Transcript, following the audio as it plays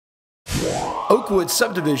Oakwood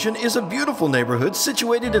Subdivision is a beautiful neighborhood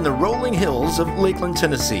situated in the rolling hills of Lakeland,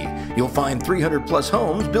 Tennessee. You'll find 300-plus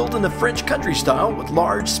homes built in the French country style with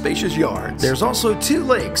large, spacious yards. There's also 2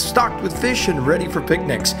 lakes stocked with fish and ready for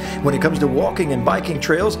picnics. When it comes to walking and biking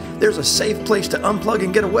trails, there's a safe place to unplug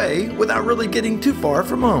and get away without really getting too far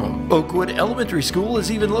from home. Oakwood Elementary School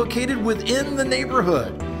is even located within the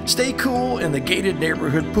neighborhood. Stay cool in the gated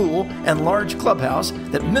neighborhood pool and large clubhouse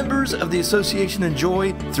that members of the association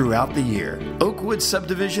enjoy throughout the year. Oakwood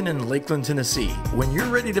Subdivision in Lakeland, Tennessee. When you're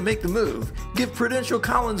ready to make the move, give Prudential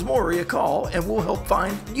Collins-Maury a call and we'll help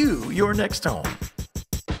find you your next home.